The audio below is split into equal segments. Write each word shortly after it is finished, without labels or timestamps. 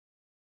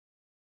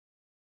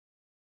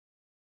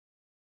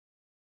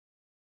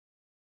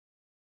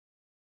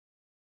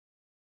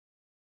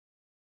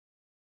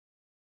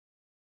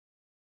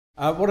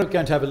What I'm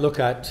going to have a look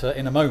at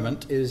in a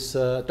moment is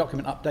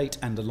document update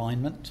and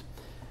alignment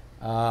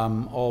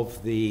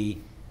of the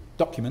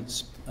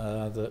documents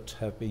that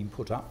have been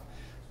put up.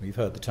 We've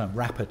heard the term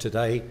wrapper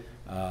today,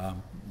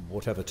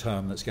 whatever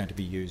term that's going to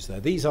be used there.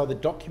 These are the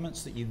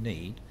documents that you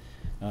need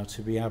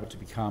to be able to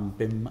become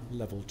BIM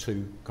Level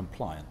 2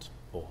 compliant,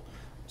 or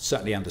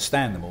certainly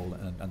understand them all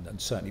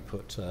and certainly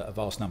put a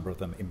vast number of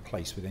them in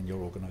place within your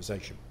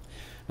organisation.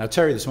 Now,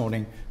 Terry this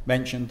morning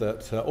mentioned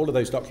that all of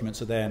those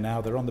documents are there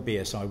now. They're on the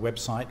BSI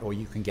website, or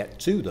you can get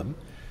to them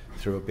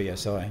through a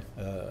BSI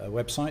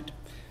website.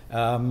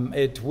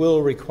 It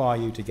will require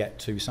you to get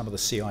to some of the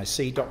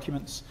CIC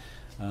documents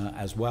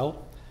as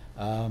well,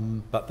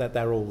 but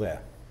they're all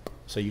there.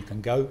 So you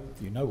can go,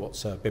 you know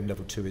what BIM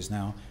Level 2 is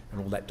now,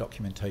 and all that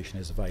documentation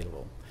is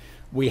available.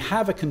 We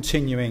have a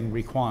continuing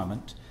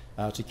requirement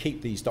to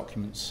keep these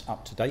documents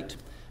up to date,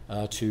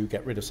 to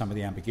get rid of some of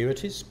the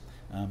ambiguities.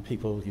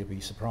 People, you'll be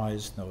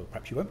surprised, or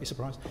perhaps you won't be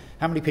surprised,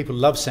 how many people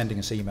love sending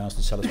us emails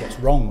to tell us what's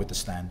wrong with the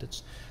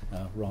standards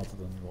rather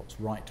than what's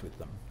right with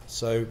them.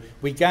 So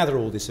we gather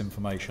all this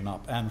information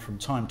up, and from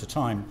time to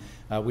time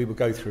we will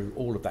go through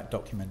all of that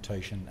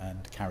documentation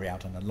and carry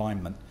out an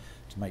alignment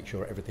to make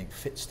sure everything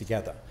fits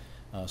together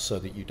so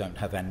that you don't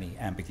have any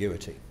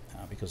ambiguity.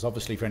 Because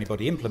obviously for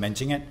anybody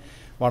implementing it,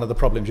 one of the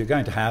problems you're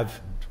going to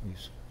have, we've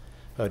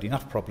heard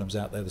enough problems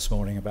out there this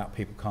morning about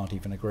people can't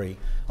even agree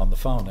on the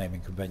file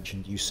naming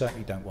convention. You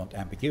certainly don't want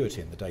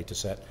ambiguity in the data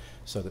set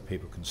so that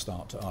people can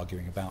start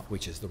arguing about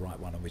which is the right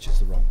one and which is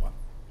the wrong one.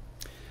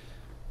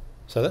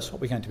 So that's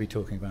what we're going to be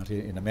talking about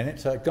in a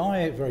minute.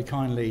 Guy very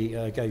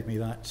kindly gave me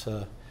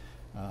that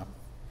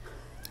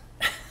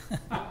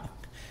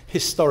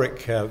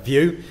historic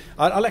view.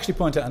 I'll actually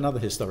point out another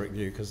historic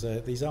view because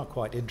these are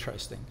quite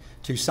interesting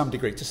to some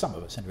degree, to some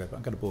of us anyway, but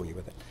I'm going to bore you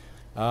with it.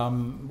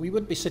 We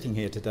wouldn't be sitting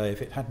here today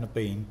if it hadn't have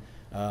been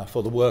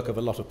for the work of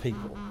a lot of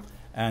people.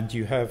 And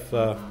you have...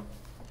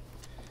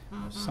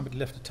 somebody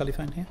left a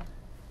telephone here?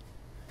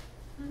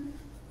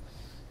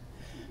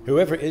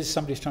 Whoever it is,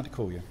 somebody's trying to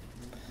call you.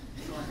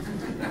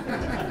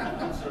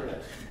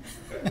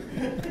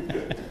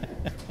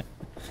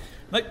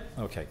 Nope.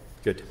 Okay,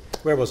 good.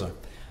 Where was I?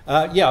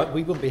 Yeah,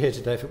 we wouldn't be here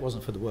today if it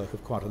wasn't for the work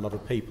of quite a lot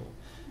of people.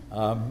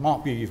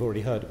 Mark Bew you've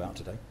already heard about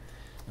today.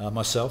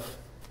 Myself.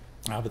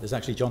 But there's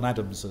actually John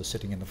Adams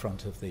sitting in the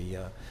front of the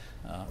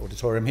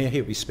auditorium here.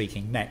 He'll be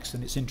speaking next,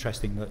 and it's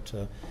interesting that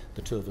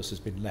the two of us has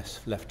been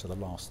left to the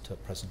last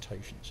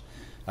presentations.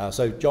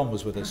 So John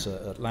was with us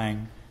at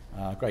Lang,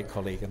 a great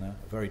colleague and a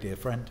very dear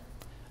friend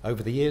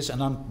over the years,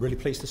 and I'm really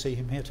pleased to see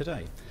him here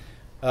today.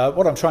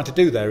 What I'm trying to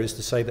do there is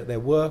to say that there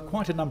were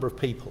quite a number of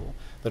people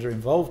that are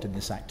involved in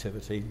this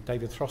activity.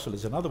 David Throssell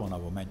is another one I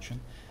will mention,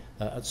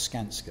 at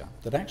Skanska,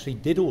 that actually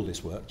did all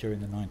this work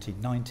during the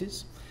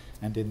 1990s.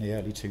 And in the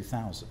early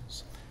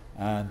 2000s.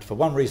 And for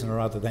one reason or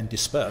other then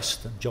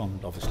dispersed, and John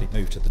obviously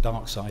moved to the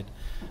dark side,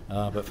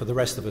 but for the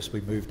rest of us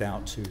we moved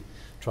out to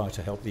try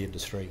to help the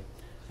industry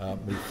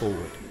move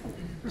forward.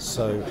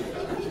 So,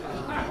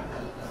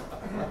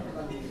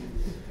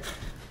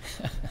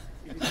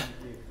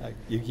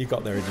 you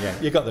got there in the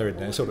end. You got there in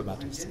the end, that's all that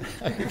matters.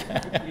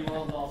 You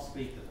are last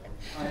speaker.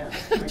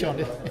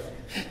 John,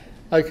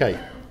 okay.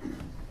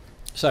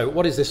 So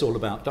what is this all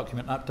about?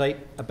 Document update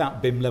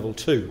about BIM Level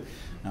 2.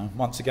 Now,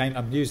 once again,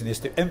 I'm using this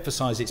to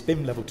emphasise it's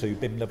BIM Level 2,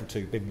 BIM Level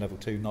 2, BIM Level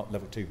 2, not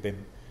Level 2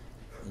 BIM,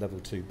 Level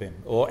 2 BIM,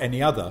 or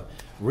any other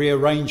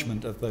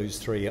rearrangement of those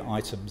three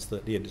items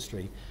that the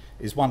industry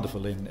is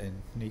wonderful in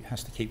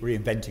has to keep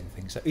reinventing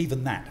things. So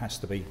even that has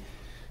to be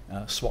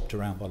swapped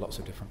around by lots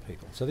of different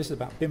people. So this is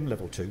about BIM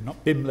Level 2,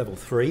 not BIM Level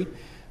 3.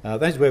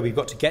 That is where we've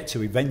got to get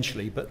to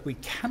eventually, but we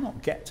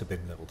cannot get to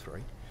BIM Level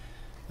 3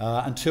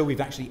 until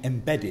we've actually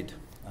embedded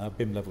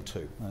BIM Level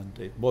 2.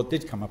 And what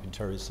did come up in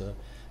Terry's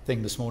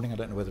thing this morning, I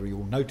don't know whether you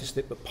all noticed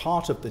it, but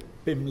part of the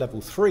BIM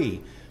Level 3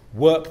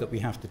 work that we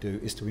have to do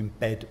is to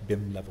embed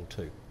BIM Level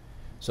 2.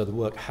 So the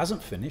work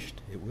hasn't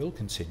finished, it will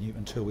continue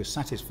until we're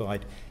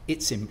satisfied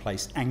it's in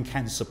place and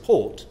can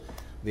support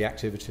the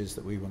activities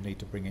that we will need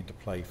to bring into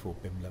play for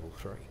BIM Level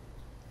 3.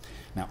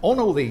 Now on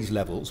all these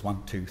levels,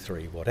 1, 2,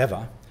 3,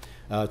 whatever,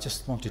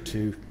 just wanted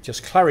to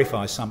just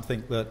clarify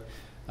something that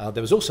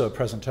there was also a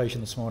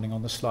presentation this morning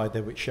on the slide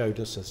there which showed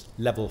us as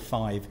Level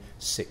 5,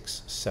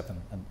 6,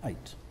 7 and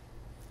 8.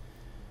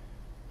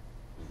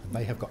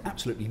 They have got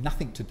absolutely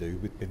nothing to do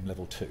with BIM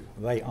Level 2.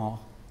 They are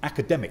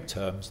academic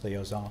terms, they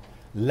are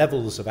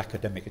levels of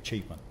academic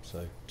achievement,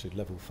 so to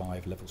Level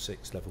 5, Level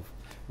 6, Level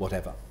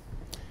whatever.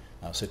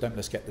 So don't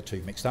let's get the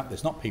two mixed up.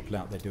 There's not people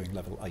out there doing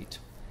Level 8.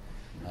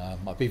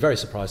 I'd be very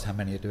surprised how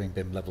many are doing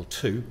BIM Level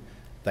 2.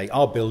 They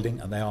are building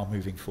and they are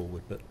moving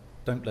forward, but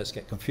don't let's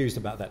get confused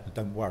about that and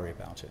don't worry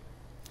about it.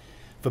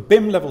 For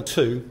BIM Level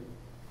 2,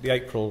 the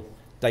April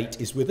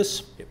date is with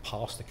us. It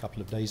passed a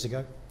couple of days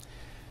ago.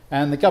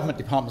 And the government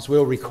departments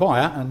will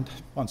require, and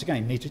once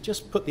again, need to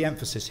just put the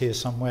emphasis here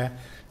somewhere.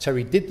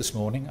 Terry did this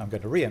morning, I'm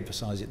going to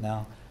re-emphasise it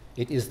now.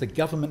 It is the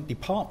government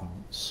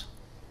departments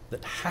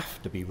that have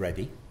to be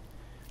ready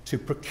to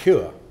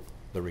procure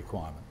the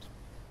requirement.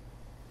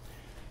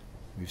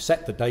 We've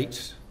set the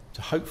date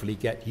to hopefully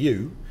get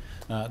you,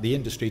 the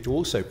industry, to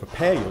also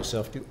prepare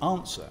yourself to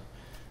answer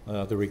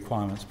the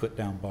requirements put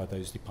down by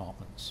those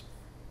departments.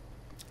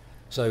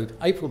 So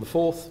April the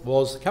 4th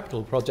was the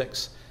capital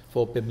projects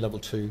for BIM Level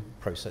 2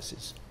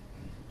 processes.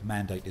 The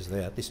mandate is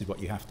there. This is what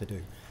you have to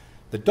do.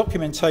 The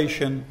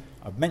documentation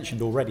I've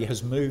mentioned already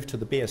has moved to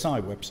the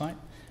BSI website.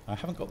 I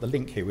haven't got the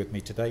link here with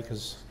me today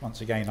because,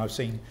 once again, I've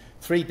seen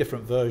 3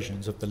 different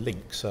versions of the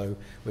link, so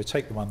we'll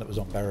take the one that was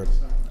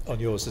on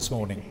yours this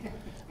morning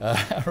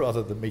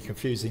rather than me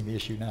confusing the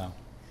issue now.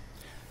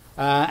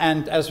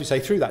 And as we say,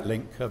 through that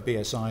link,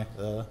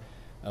 BSI,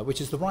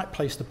 which is the right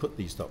place to put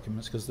these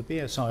documents, because the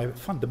BSI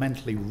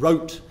fundamentally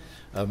wrote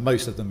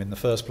most of them in the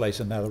first place,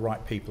 and they're the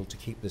right people to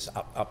keep this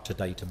up to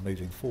date and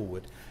moving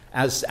forward,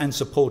 and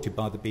supported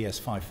by the BS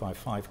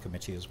 555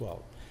 committee as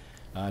well.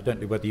 I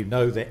don't know whether you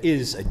know, there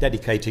is a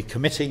dedicated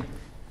committee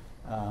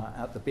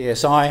at the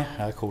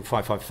BSI called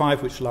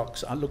 555, which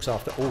looks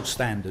after all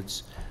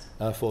standards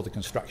for the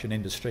construction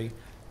industry,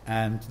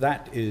 and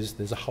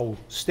there's a whole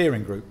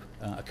steering group,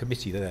 a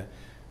committee there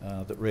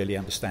that really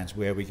understands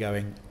where we're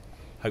going.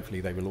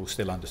 Hopefully they will all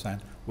still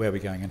understand where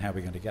we're going and how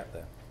we're going to get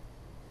there.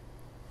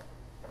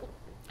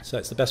 So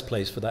it's the best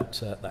place for that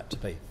to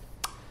be.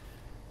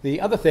 The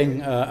other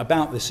thing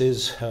about this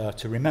is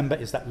to remember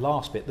is that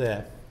last bit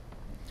there,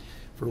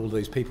 for all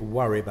those people who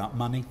worry about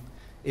money,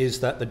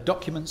 is that the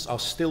documents are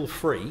still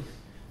free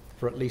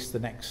for at least the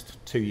next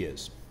 2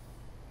 years,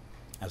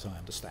 as I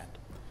understand.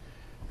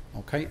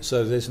 Okay,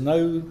 so there's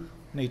no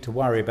need to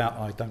worry about,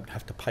 I don't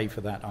have to pay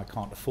for that, I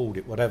can't afford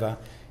it, whatever.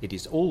 It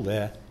is all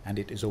there and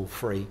it is all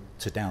free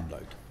to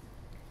download.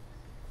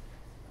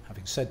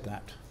 Having said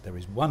that, there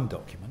is one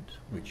document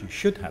which you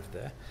should have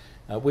there,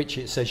 which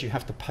it says you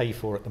have to pay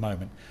for at the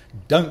moment.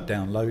 Don't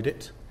download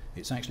it.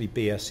 It's actually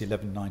BS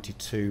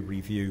 1192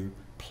 Review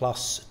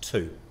Plus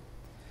 2.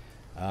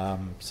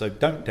 So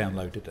don't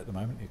download it at the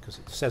moment because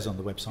it says on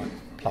the website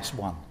plus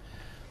 1.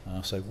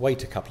 So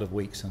wait a couple of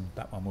weeks and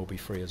that one will be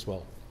free as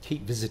well.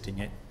 Keep visiting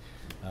it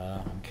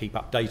and keep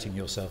updating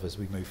yourself as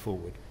we move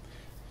forward.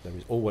 There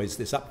is always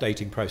this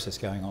updating process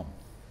going on.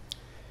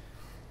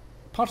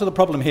 Part of the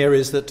problem here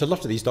is that a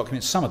lot of these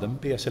documents, some of them,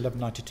 BS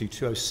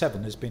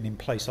 1192-207 has been in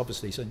place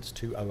obviously since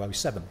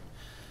 2007.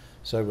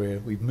 So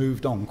we've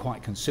moved on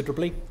quite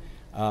considerably.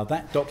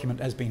 That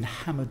document has been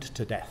hammered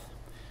to death.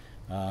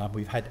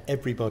 We've had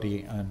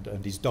everybody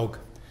and his dog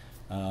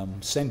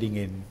sending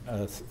in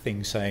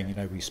things saying, you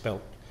know, we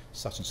spelt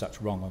such and such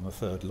wrong on the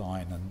 3rd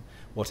line and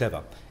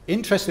whatever.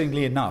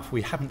 Interestingly enough,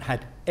 we haven't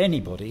had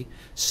anybody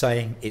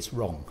saying it's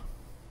wrong.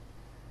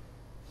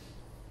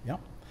 Yeah.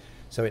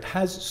 So it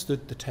has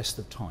stood the test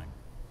of time.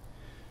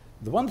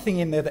 The one thing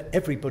in there that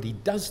everybody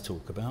does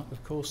talk about,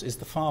 of course, is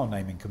the file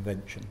naming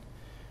convention,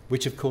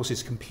 which of course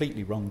is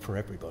completely wrong for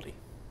everybody.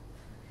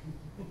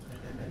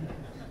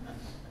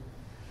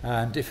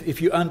 And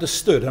if you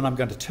understood, and I'm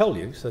going to tell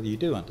you so that you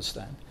do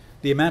understand,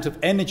 the amount of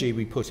energy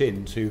we put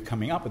into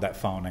coming up with that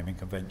file naming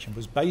convention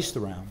was based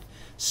around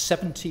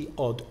 70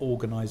 odd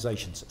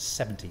organisations,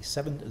 70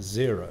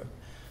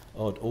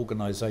 odd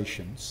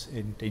organisations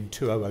in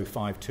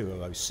 2005,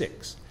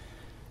 2006,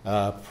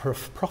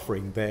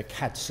 proffering their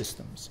CAD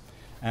systems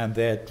and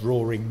their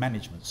drawing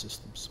management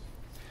systems.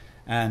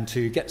 And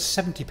to get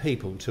 70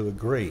 people to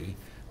agree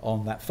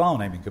on that file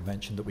naming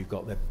convention that we've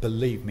got there,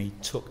 believe me,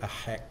 took a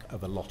heck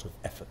of a lot of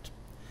effort.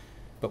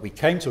 But we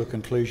came to a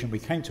conclusion, we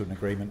came to an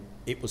agreement.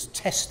 It was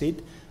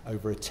tested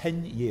over a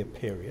 10-year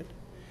period,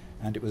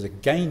 and it was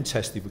again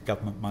tested with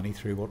government money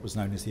through what was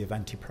known as the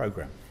Avanti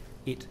programme.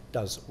 It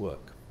does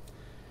work.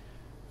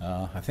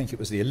 I think it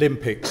was the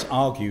Olympics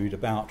argued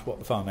about what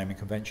the file naming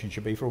convention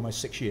should be for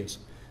almost 6 years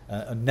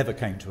and never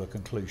came to a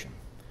conclusion.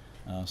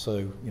 So,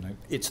 you know,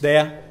 it's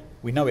there,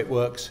 we know it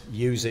works,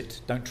 use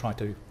it, don't try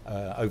to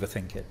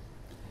overthink it.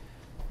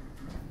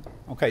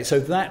 Okay, so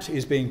that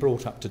is being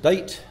brought up to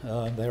date.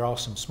 There are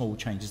some small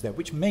changes there,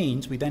 which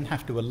means we then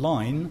have to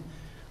align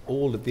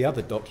all of the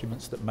other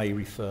documents that may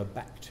refer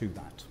back to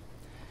that.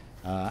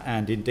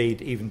 And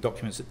indeed, even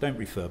documents that don't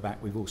refer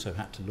back, we've also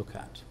had to look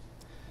at.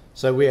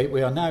 So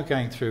we are now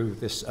going through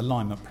this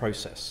alignment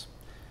process,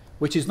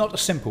 which is not a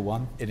simple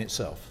one in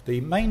itself.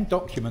 The main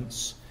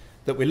documents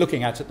that we're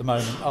looking at the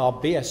moment are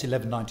BS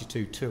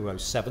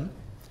 1192-207.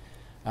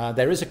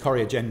 There is a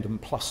Corrie Addendum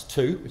Plus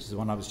 2, which is the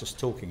one I was just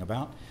talking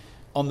about.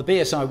 On the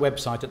BSI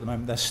website at the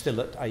moment, they're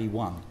still at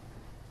A1.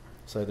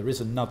 So there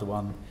is another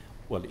one.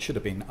 Well, it should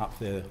have been up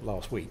there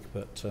last week,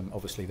 but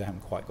obviously they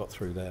haven't quite got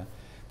through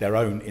their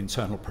own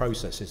internal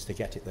processes to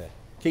get it there.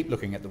 Keep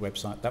looking at the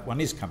website. That one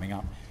is coming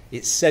up.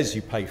 It says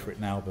you pay for it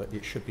now, but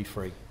it should be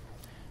free.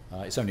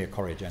 It's only a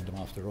Corrie Addendum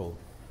after all.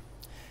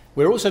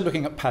 We're also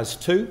looking at PAS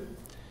 2,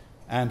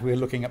 and we're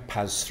looking at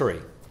PAS 3.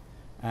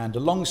 And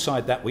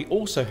alongside that, we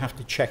also have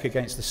to check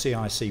against the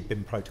CIC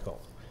BIM protocol.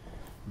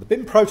 The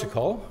BIM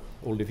protocol,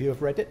 all of you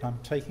have read it, I'm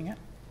taking it.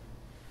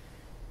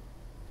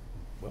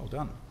 Well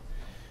done.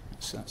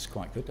 That's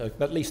quite good.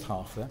 At least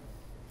half there.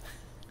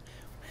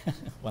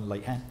 One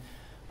late hand.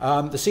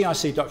 The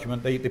CIC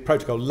document, the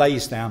protocol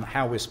lays down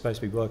how we're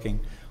supposed to be working,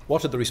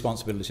 what are the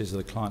responsibilities of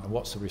the client, and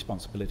what's the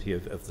responsibility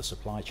of the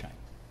supply chain.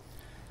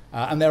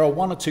 And there are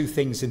one or two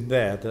things in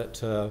there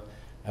that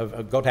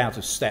have got out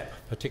of step,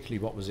 particularly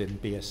what was in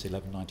BS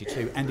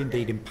 1192 and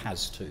indeed in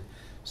PAS 2.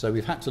 So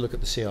we've had to look at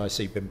the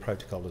CIC BIM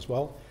protocol as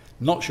well.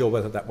 Not sure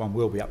whether that one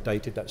will be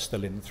updated, that's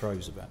still in the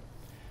throes of it.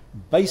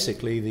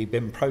 Basically, the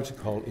BIM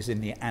protocol is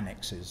in the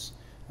annexes.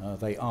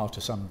 They are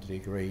to some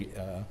degree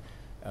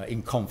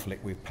in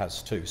conflict with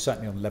PAS 2,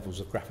 certainly on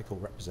levels of graphical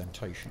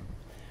representation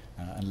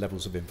and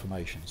levels of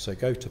information. So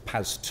go to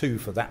PAS 2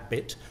 for that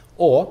bit,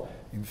 or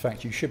in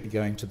fact you should be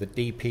going to the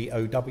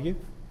DPOW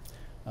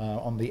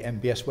on the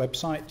MBS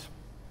website.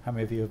 How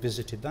many of you have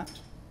visited that?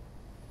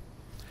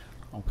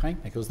 Okay,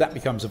 because that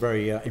becomes a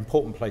very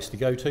important place to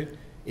go to.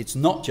 It's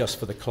not just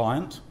for the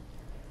client,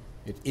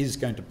 it is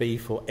going to be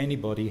for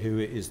anybody who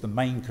is the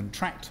main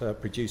contractor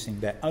producing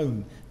their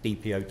own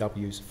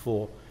DPOWs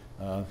for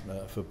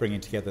bringing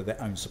together their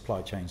own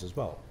supply chains as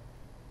well.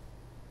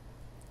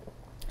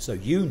 So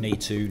you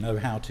need to know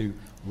how to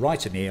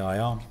write an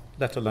EIR,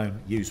 let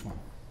alone use one.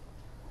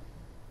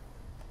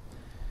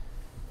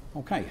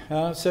 Okay,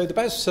 so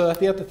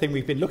the other thing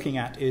we've been looking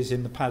at is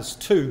in the PAS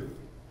 2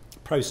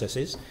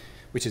 processes,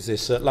 which is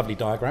this lovely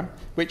diagram,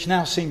 which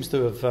now seems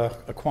to have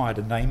acquired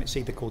a name. It's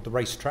either called the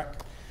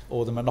racetrack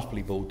or the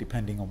monopoly board,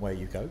 depending on where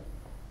you go.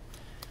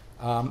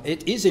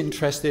 It is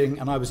interesting,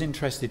 and I was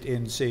interested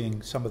in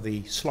seeing some of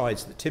the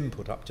slides that Tim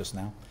put up just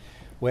now,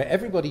 where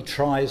everybody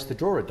tries to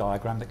draw a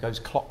diagram that goes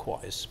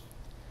clockwise.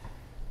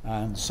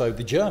 And so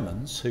the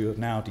Germans, who have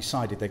now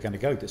decided they're going to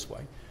go this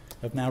way,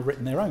 have now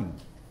written their own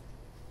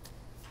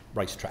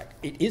racetrack.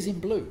 It is in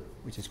blue,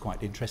 which is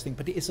quite interesting,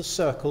 but it is a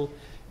circle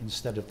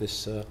instead of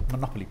this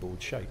monopoly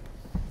board shape.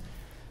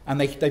 And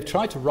they've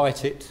tried to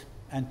write it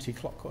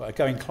anti-clockwise,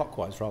 going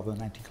clockwise rather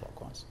than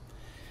anti-clockwise.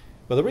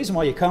 Well, the reason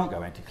why you can't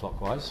go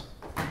anti-clockwise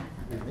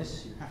with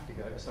this, you have to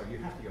go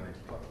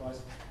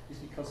anti-clockwise, is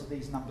because of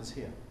these numbers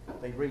here.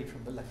 They read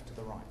from the left to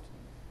the right,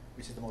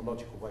 which is the more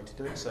logical way to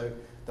do it, so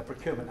the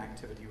procurement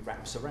activity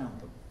wraps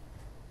around them.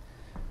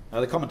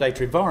 The common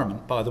data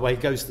environment, by the way,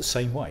 goes the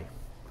same way.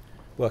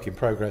 Work in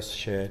progress,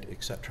 shared,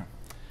 etc.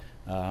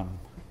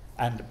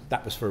 And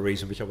that was for a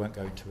reason which I won't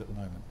go into at the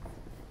moment.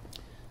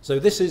 So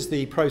this is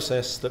the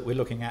process that we're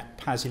looking at,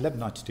 PAS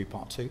 1192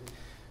 Part 2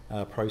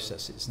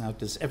 processes. Now,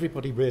 does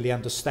everybody really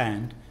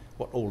understand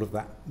what all of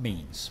that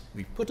means?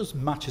 We've put as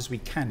much as we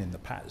can in the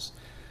PAS,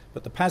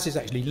 but the PAS is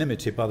actually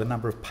limited by the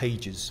number of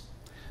pages.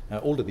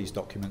 All of these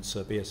documents,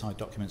 BSI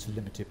documents, are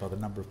limited by the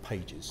number of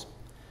pages.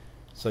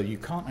 So you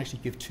can't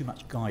actually give too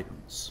much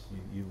guidance.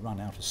 You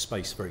run out of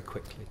space very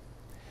quickly.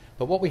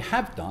 But what we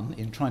have done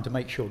in trying to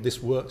make sure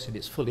this works and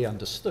it's fully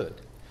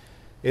understood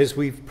is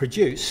we've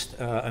produced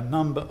a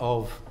number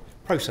of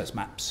process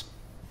maps,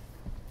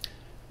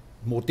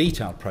 more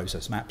detailed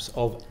process maps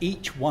of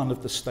each one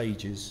of the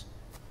stages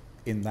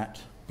in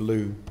that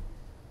blue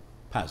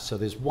PAS. So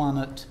there's one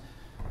at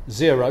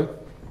 0,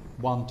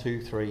 1,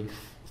 2, 3,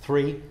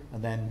 3,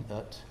 and then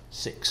at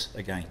 6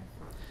 again.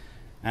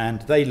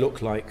 And they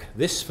look like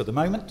this for the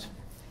moment.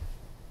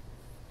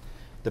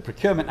 The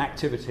procurement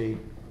activity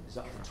is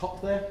up the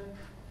top there,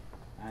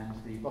 and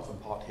the bottom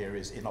part here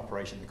is in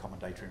operation, the common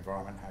data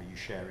environment, how you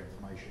share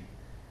information,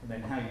 and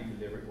then how you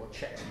deliver it, what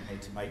checks you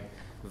need to make.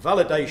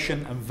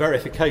 Validation and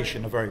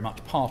verification are very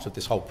much part of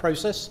this whole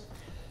process.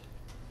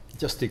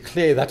 Just to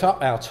clear that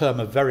up, our term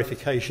of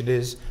verification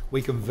is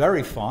we can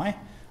verify.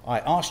 I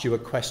asked you a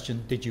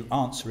question, did you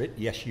answer it?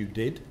 Yes, you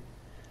did.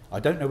 I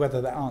don't know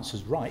whether that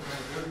answer's right,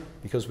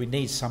 because we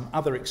need some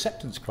other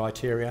acceptance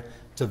criteria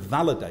to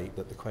validate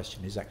that the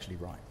question is actually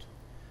right.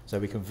 So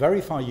we can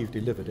verify you've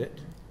delivered it,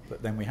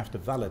 but then we have to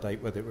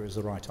validate whether it was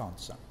the right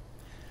answer.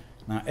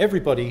 Now,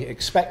 everybody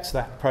expects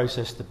that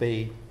process to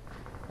be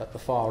at the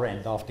far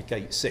end after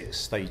gate 6,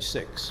 stage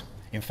 6.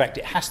 In fact,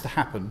 it has to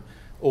happen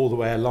all the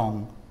way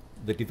along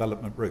the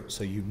development route,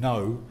 so you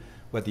know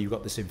whether you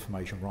got this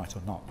information right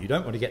or not. You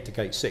don't want to get to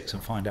gate 6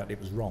 and find out it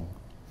was wrong,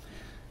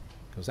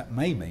 because that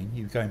may mean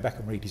you're going back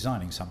and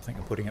redesigning something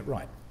and putting it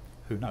right.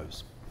 Who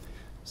knows?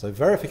 So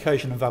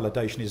verification and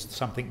validation is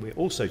something we're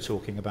also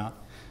talking about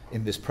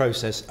in this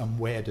process, and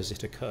where does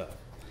it occur?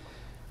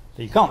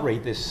 So you can't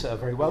read this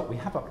very well. We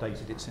have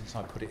updated it since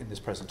I put it in this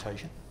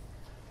presentation.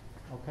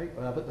 Okay,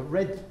 but the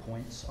red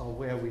points are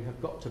where we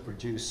have got to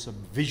produce some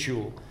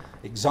visual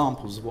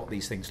examples of what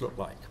these things look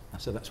like.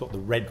 So that's what the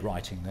red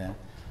writing there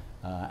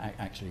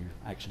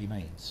actually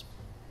means.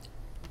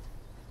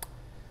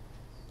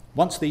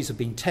 Once these have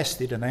been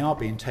tested, and they are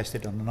being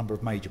tested on a number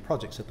of major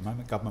projects at the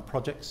moment, government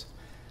projects,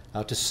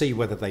 to see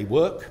whether they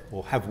work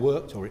or have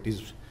worked, or it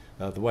is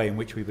the way in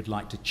which we would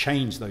like to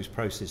change those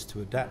processes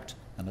to adapt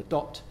and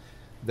adopt,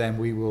 then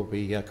we will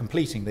be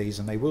completing these,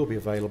 and they will be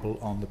available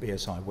on the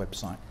BSI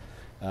website.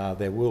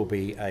 There will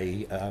be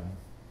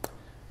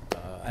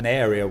an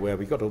area where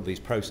we've got all these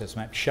process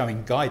maps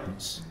showing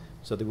guidance,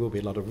 so there will be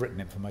a lot of written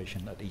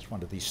information at each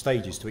one of these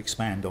stages to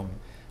expand on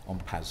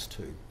PAS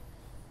 2.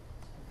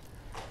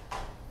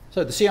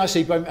 So the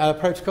CIC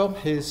protocol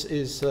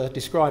is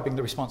describing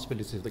the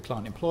responsibilities of the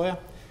client employer,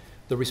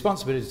 the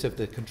responsibilities of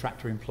the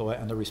contractor employer,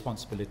 and the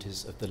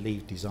responsibilities of the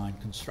lead design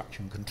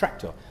construction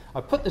contractor.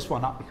 I put this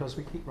one up because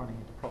we keep running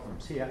into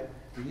problems here.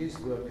 We use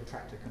the word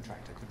contractor,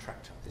 contractor,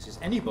 contractor. This is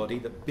anybody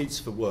that bids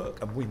for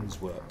work and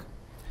wins work.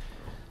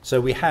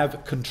 So we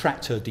have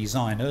contractor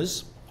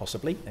designers,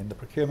 possibly, in the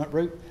procurement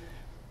route.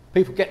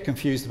 People get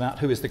confused about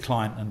who is the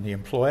client and the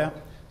employer.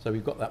 So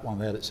we've got that one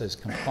there that says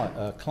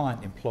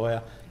client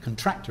employer,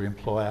 contractor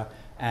employer,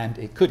 and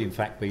it could in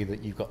fact be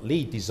that you've got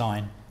lead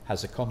design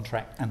has a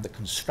contract, and the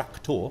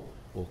constructor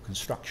or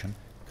construction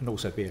can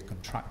also be a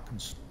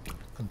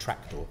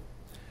contractor.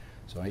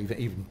 So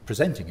even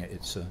presenting it,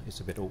 it's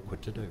a bit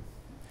awkward to do.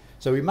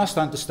 So we must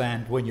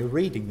understand when you're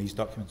reading these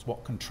documents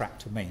what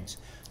contractor means.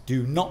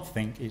 Do not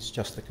think it's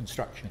just a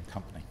construction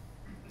company.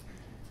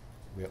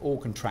 We're all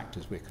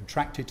contractors. We're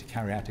contracted to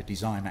carry out a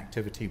design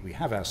activity. We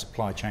have our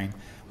supply chain.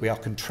 We are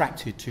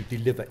contracted to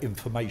deliver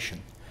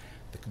information.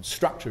 The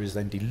constructor is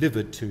then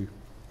delivered to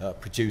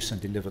produce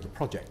and deliver the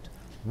project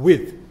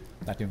with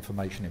that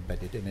information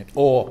embedded in it.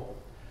 Or,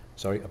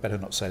 sorry, I better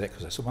not say that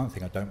because that's the one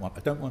thing I don't want. I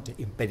don't want it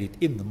embedded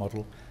in the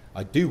model.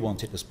 I do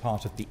want it as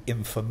part of the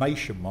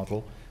information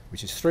model,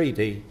 which is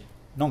 3D,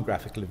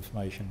 non-graphical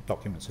information,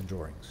 documents and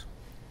drawings.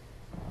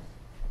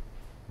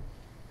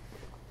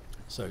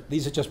 So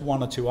these are just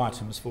one or two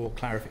items for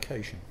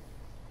clarification.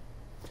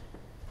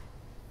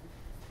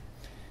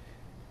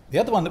 The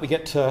other one that we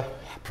get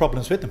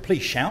problems with, and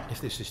please shout if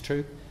this is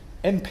true,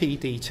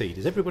 MPDT.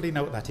 Does everybody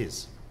know what that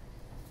is?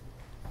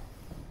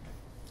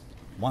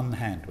 One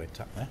hand went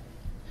up there.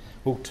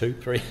 Oh, two,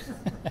 three.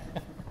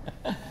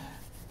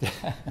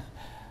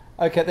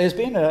 Okay, there's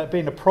been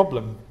a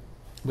problem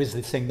with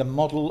this thing, the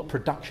model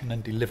production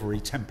and delivery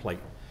template,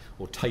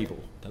 or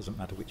table, doesn't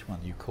matter which one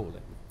you call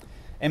it.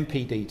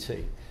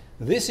 MPDT.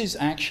 This is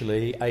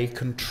actually a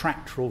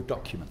contractual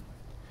document.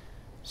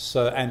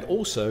 So, and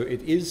also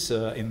it is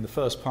in the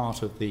first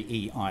part of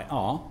the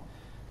EIR,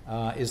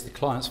 is the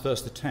client's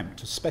first attempt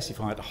to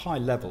specify at a high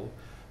level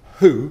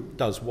who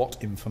does what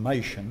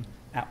information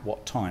at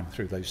what time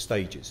through those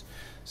stages.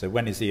 So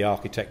when is the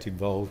architect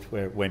involved,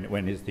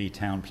 when is the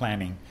town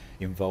planning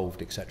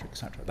involved, etc.,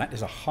 etc. That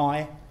is a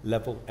high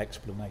level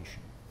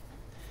explanation.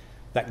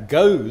 That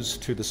goes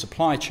to the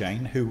supply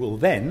chain, who will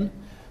then,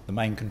 the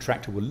main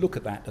contractor will look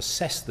at that,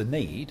 assess the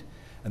need,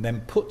 and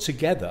then put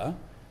together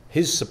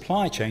his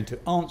supply chain to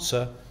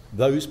answer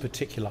those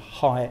particular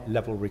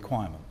high-level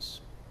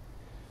requirements.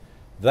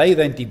 They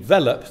then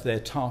develop their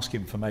task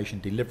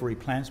information delivery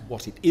plans,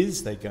 what it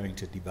is they're going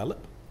to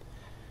develop,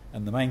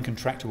 and the main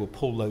contractor will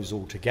pull those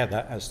all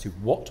together as to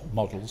what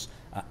models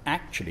are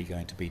actually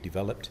going to be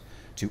developed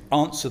to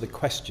answer the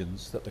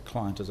questions that the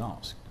client has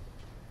asked.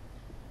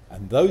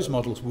 And those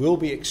models will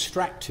be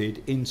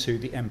extracted into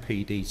the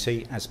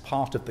MPDT as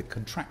part of the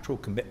contractual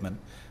commitment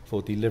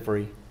for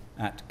delivery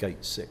at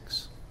Gate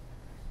 6.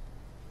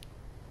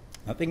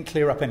 That didn't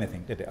clear up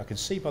anything, did it? I can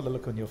see by the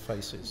look on your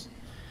faces.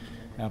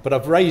 But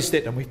I've raised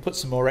it and we've put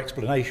some more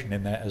explanation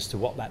in there as to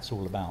what that's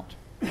all about.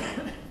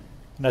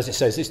 And as it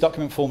says, this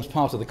document forms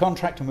part of the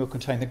contract and will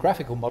contain the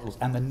graphical models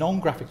and the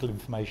non-graphical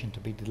information to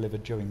be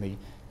delivered during the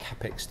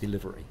CapEx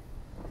delivery.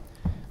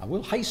 I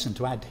will hasten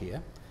to add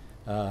here,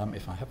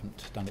 if I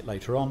haven't done it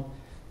later on,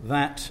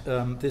 that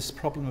this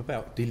problem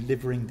about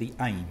delivering the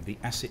AIM, the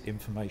asset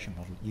information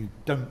model, you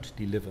don't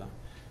deliver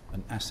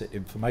an asset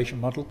information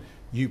model,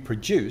 you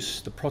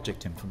produce the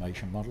project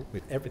information model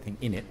with everything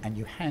in it and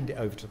you hand it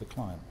over to the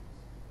client,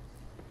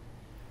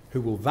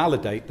 who will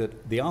validate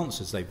that the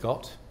answers they've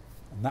got,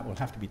 and that will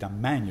have to be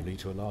done manually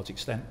to a large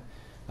extent,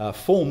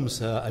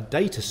 forms a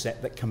data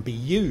set that can be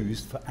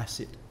used for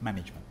asset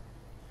management.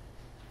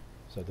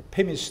 So the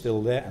PIM is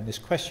still there, and this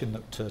question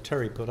that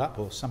Terry put up,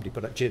 or somebody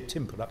put up,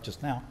 Tim put up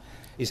just now,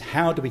 is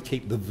how do we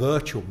keep the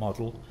virtual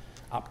model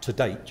up to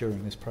date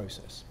during this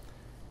process?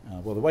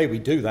 Well, the way we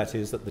do that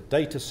is that the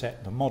data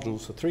set, the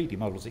models, the 3D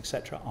models,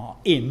 etc., are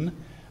in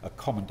a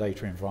common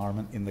data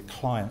environment in the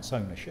client's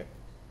ownership.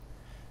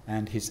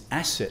 And his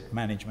asset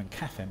management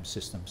CAFM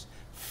systems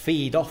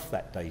feed off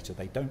that data.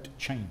 They don't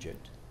change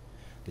it.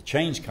 The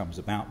change comes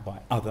about by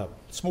other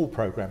small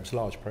programs,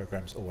 large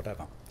programs, or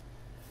whatever.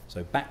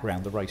 So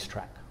background, the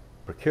racetrack,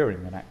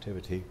 procuring an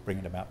activity,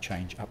 bringing about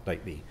change,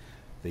 update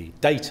the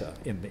data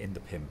in the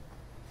PIM.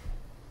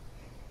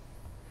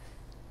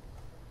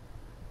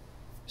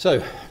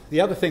 So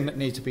the other thing that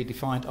needs to be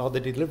defined are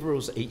the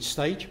deliverables at each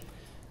stage.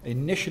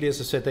 Initially,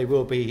 as I said, they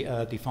will be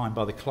defined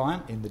by the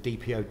client in the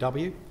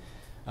DPOW,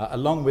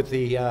 along with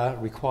the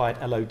required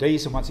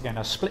LODs. And once again,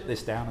 I'll split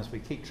this down, as we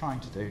keep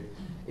trying to do,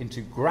 into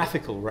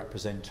graphical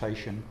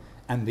representation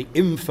and the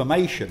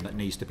information that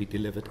needs to be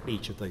delivered at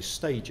each of those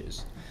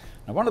stages.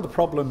 Now, one of the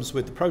problems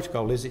with the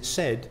protocol is it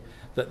said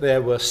that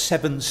there were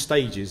 7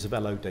 stages of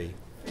LOD.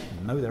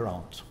 No, there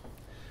aren't.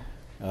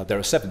 There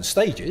are 7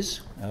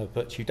 stages,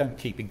 but you don't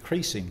keep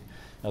increasing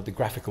the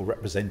graphical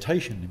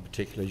representation in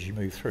particular as you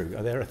move through.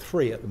 There are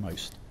 3 at the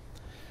most.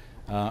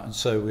 And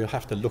so we'll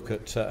have to look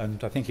at,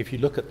 and I think if you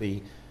look at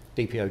the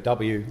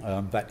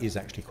DPOW, that is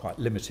actually quite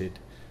limited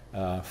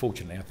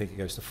Fortunately, I think it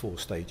goes to 4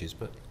 stages,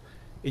 but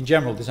in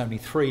general, there's only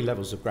 3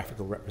 levels of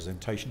graphical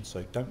representation,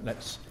 so don't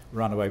let's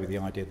run away with the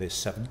idea there's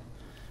 7.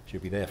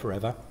 Should be there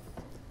forever,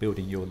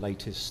 building your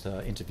latest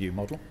interview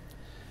model.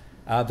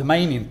 The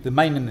main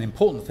and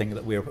important thing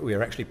that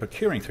we're actually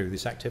procuring through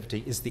this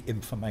activity is the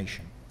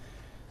information.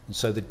 And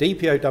so the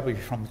DPOW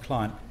from the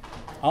client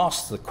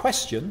asks the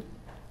question,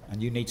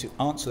 and you need to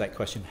answer that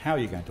question how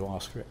you're going to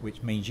ask for it,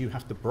 which means you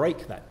have to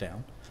break that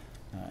down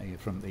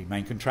from the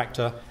main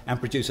contractor and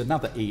produce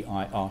another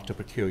EIR to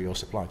procure your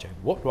supply chain.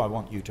 What do I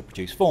want you to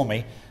produce for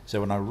me?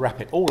 So when I wrap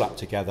it all up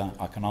together,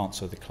 I can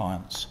answer the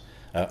client's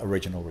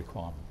original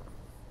requirement.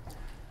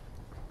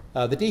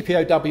 The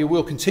DPOW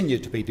will continue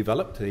to be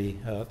developed.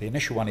 The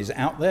initial one is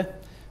out there.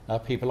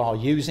 People are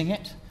using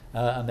it,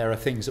 and there are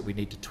things that we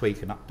need to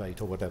tweak and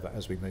update or whatever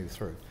as we move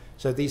through.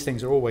 So these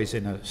things are always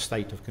in a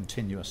state of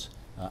continuous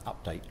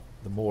update.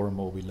 The more and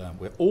more we learn,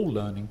 we're all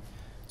learning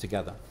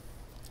together.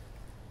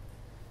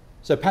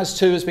 So PAS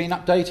 2 has been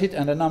updated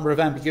and a number of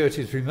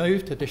ambiguities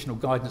removed. Additional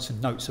guidance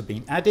and notes have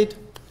been added.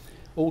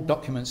 All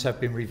documents have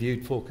been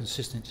reviewed for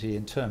consistency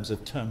in terms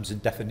of terms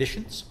and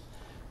definitions.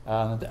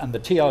 And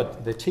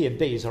the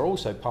T&Ds are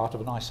also part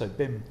of an ISO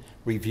BIM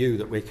review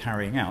that we're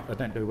carrying out. I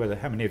don't know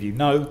how many of you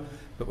know,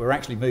 but we're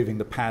actually moving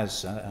the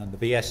PAS and the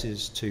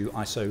BSs to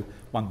ISO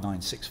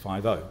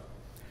 19650.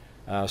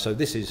 So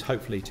this is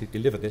hopefully to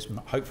deliver this.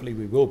 Hopefully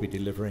we will be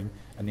delivering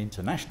an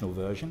international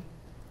version.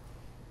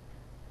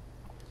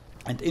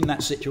 And in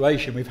that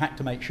situation, we've had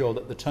to make sure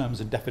that the terms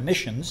and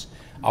definitions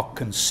are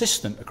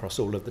consistent across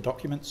all of the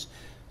documents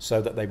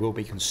so that they will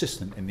be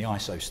consistent in the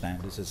ISO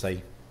standards as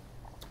they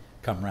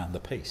come round the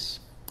piece.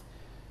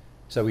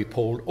 So we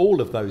pulled all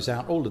of those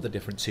out, all of the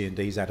different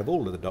C&Ds out of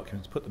all of the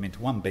documents, put them into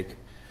one big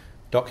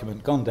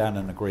document, gone down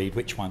and agreed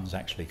which ones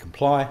actually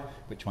comply,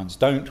 which ones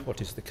don't, what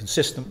is the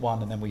consistent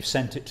one, and then we've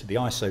sent it to the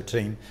ISO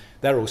team.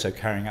 They're also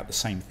carrying out the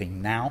same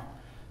thing now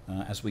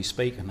as we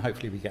speak, and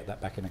hopefully we get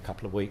that back in a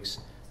couple of weeks.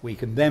 We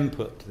can then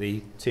put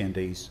the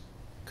T&Ds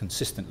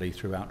consistently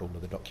throughout all of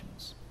the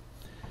documents.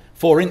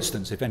 For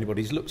instance, if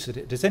anybody's looked at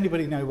it, does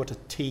anybody know what a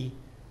TBM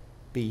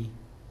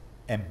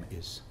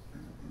is?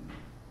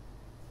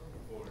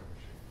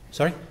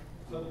 Sorry?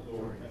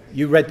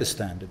 You read the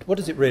standard. What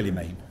does it really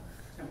mean?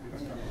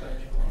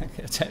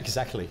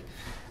 Exactly.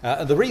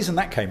 The reason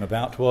that came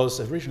about was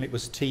originally it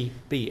was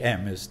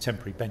TBM as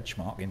temporary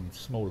benchmark in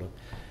smaller,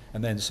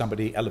 and then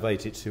somebody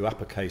elevated it to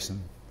uppercase,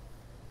 and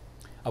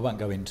I won't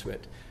go into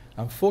it.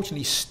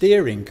 Unfortunately,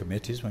 steering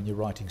committees, when you're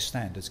writing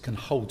standards, can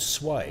hold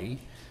sway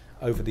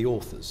over the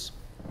authors.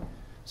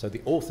 So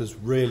the authors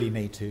really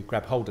need to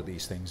grab hold of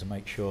these things and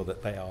make sure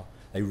that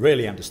they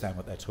really understand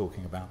what they're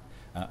talking about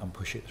and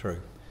push it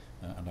through.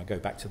 And I go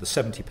back to the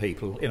 70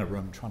 people in a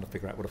room trying to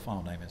figure out what a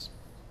file name is.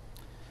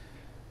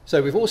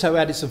 So we've also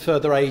added some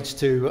further aids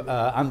to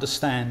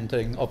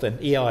understanding of an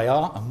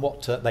EIR and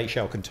what they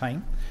shall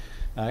contain.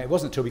 It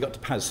wasn't until we got to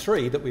PAS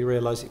 3 that we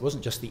realised it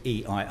wasn't just the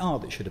EIR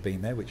that should have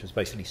been there, which was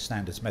basically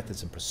standards,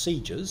 methods and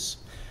procedures.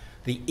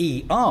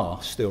 The ER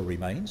still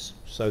remains,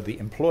 so the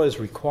employer's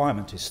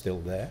requirement is still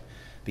there.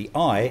 The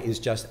I is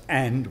just,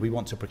 and we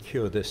want to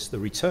procure this, the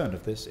return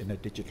of this in a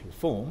digital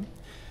form.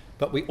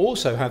 But we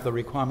also have the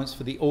requirements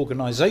for the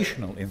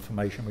organisational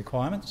information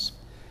requirements,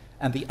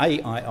 and the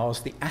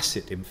AIRs, the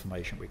asset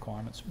information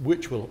requirements,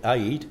 which will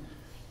aid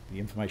the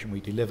information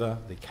we deliver,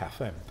 the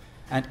CAFM.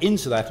 And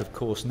into that, of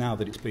course, now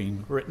that it's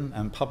been written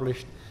and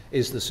published,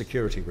 is the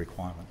security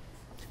requirement.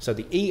 So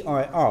the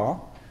EIR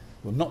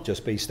will not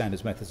just be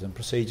standards, methods and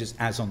procedures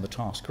as on the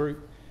task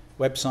group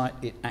website.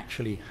 It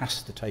actually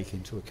has to take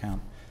into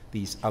account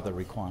these other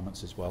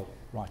requirements as well,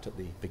 right at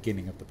the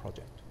beginning of the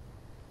project.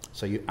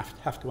 So you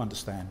have to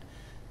understand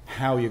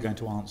how you're going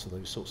to answer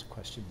those sorts of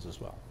questions as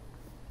well.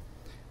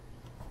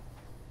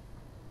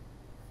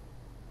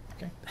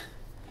 Okay.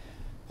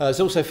 There's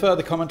also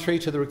further commentary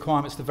to the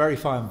requirements to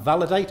verify and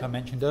validate. I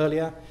mentioned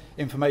earlier,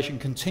 information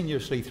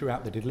continuously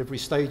throughout the delivery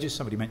stages.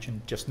 Somebody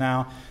mentioned just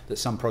now that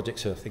some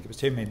projects are, I think it was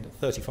Tim, in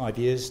 35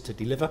 years to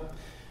deliver.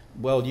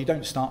 Well, you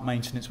don't start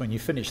maintenance when you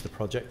finish the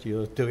project.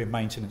 You're doing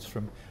maintenance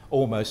from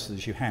almost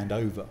as you hand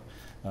over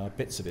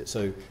bits of it.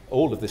 So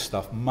all of this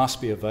stuff must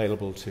be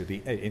available to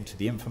into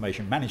the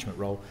information management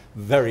role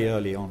very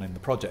early on in the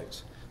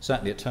project.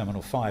 Certainly at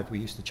Terminal 5, we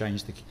used to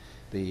change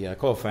the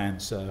coil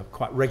fans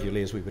quite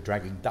regularly as we were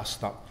dragging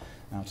dust up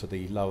out of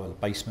the lower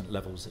basement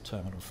levels at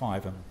Terminal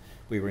 5, and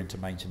we were into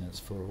maintenance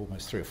for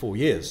almost 3 or 4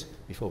 years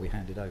before we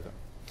handed over.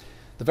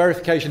 The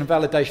verification and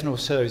validation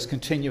also is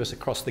continuous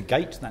across the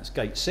gate. That's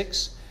gate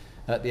 6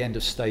 at the end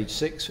of stage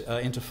 6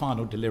 into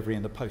final delivery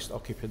and the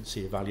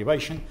post-occupancy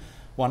evaluation.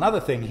 One other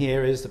thing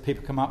here is that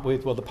people come up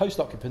with, well, the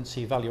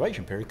post-occupancy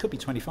evaluation period could be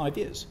 25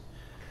 years.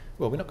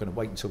 Well, we're not going to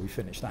wait until we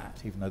finish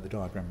that, even though the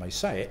diagram may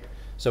say it.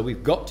 So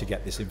we've got to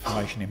get this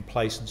information in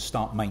place and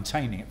start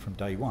maintaining it from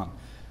day one.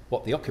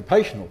 What the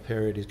occupational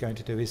period is going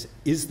to do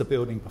is the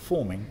building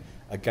performing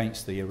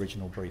against the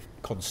original brief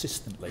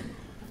consistently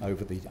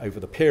over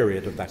the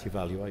period of that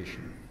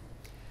evaluation.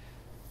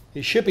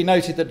 It should be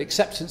noted that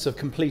acceptance of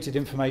completed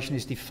information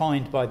is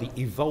defined by the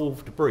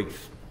evolved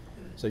brief.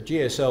 So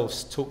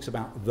GSL talks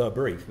about the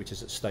brief, which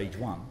is at stage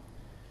 1.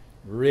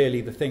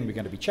 Really, the thing we're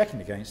going to be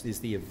checking against is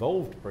the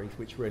evolved brief,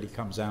 which really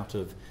comes out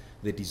of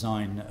the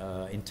design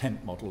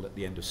intent model at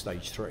the end of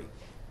stage 3.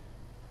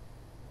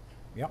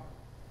 Yep.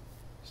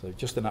 So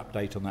just an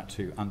update on that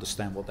to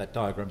understand what that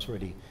diagram's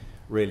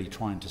really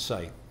trying to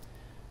say.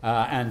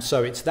 And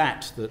so it's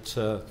that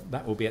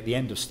will be at the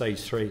end of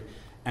stage 3,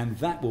 and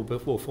that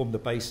will form the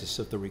basis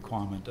of the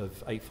requirement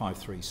of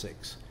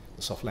 8536,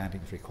 the soft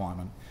landings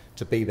requirement,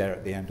 to be there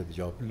at the end of the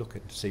job, look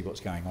at, see what's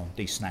going on,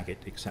 desnag it,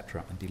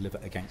 etc., and deliver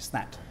against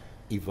that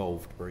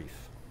evolved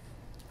brief.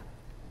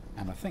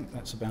 And I think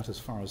that's about as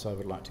far as I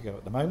would like to go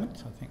at the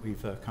moment. I think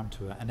we've come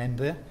to an end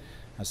there,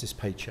 as this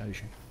page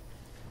shows you.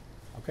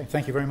 Okay,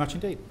 thank you very much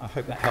indeed. I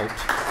hope that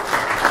helped.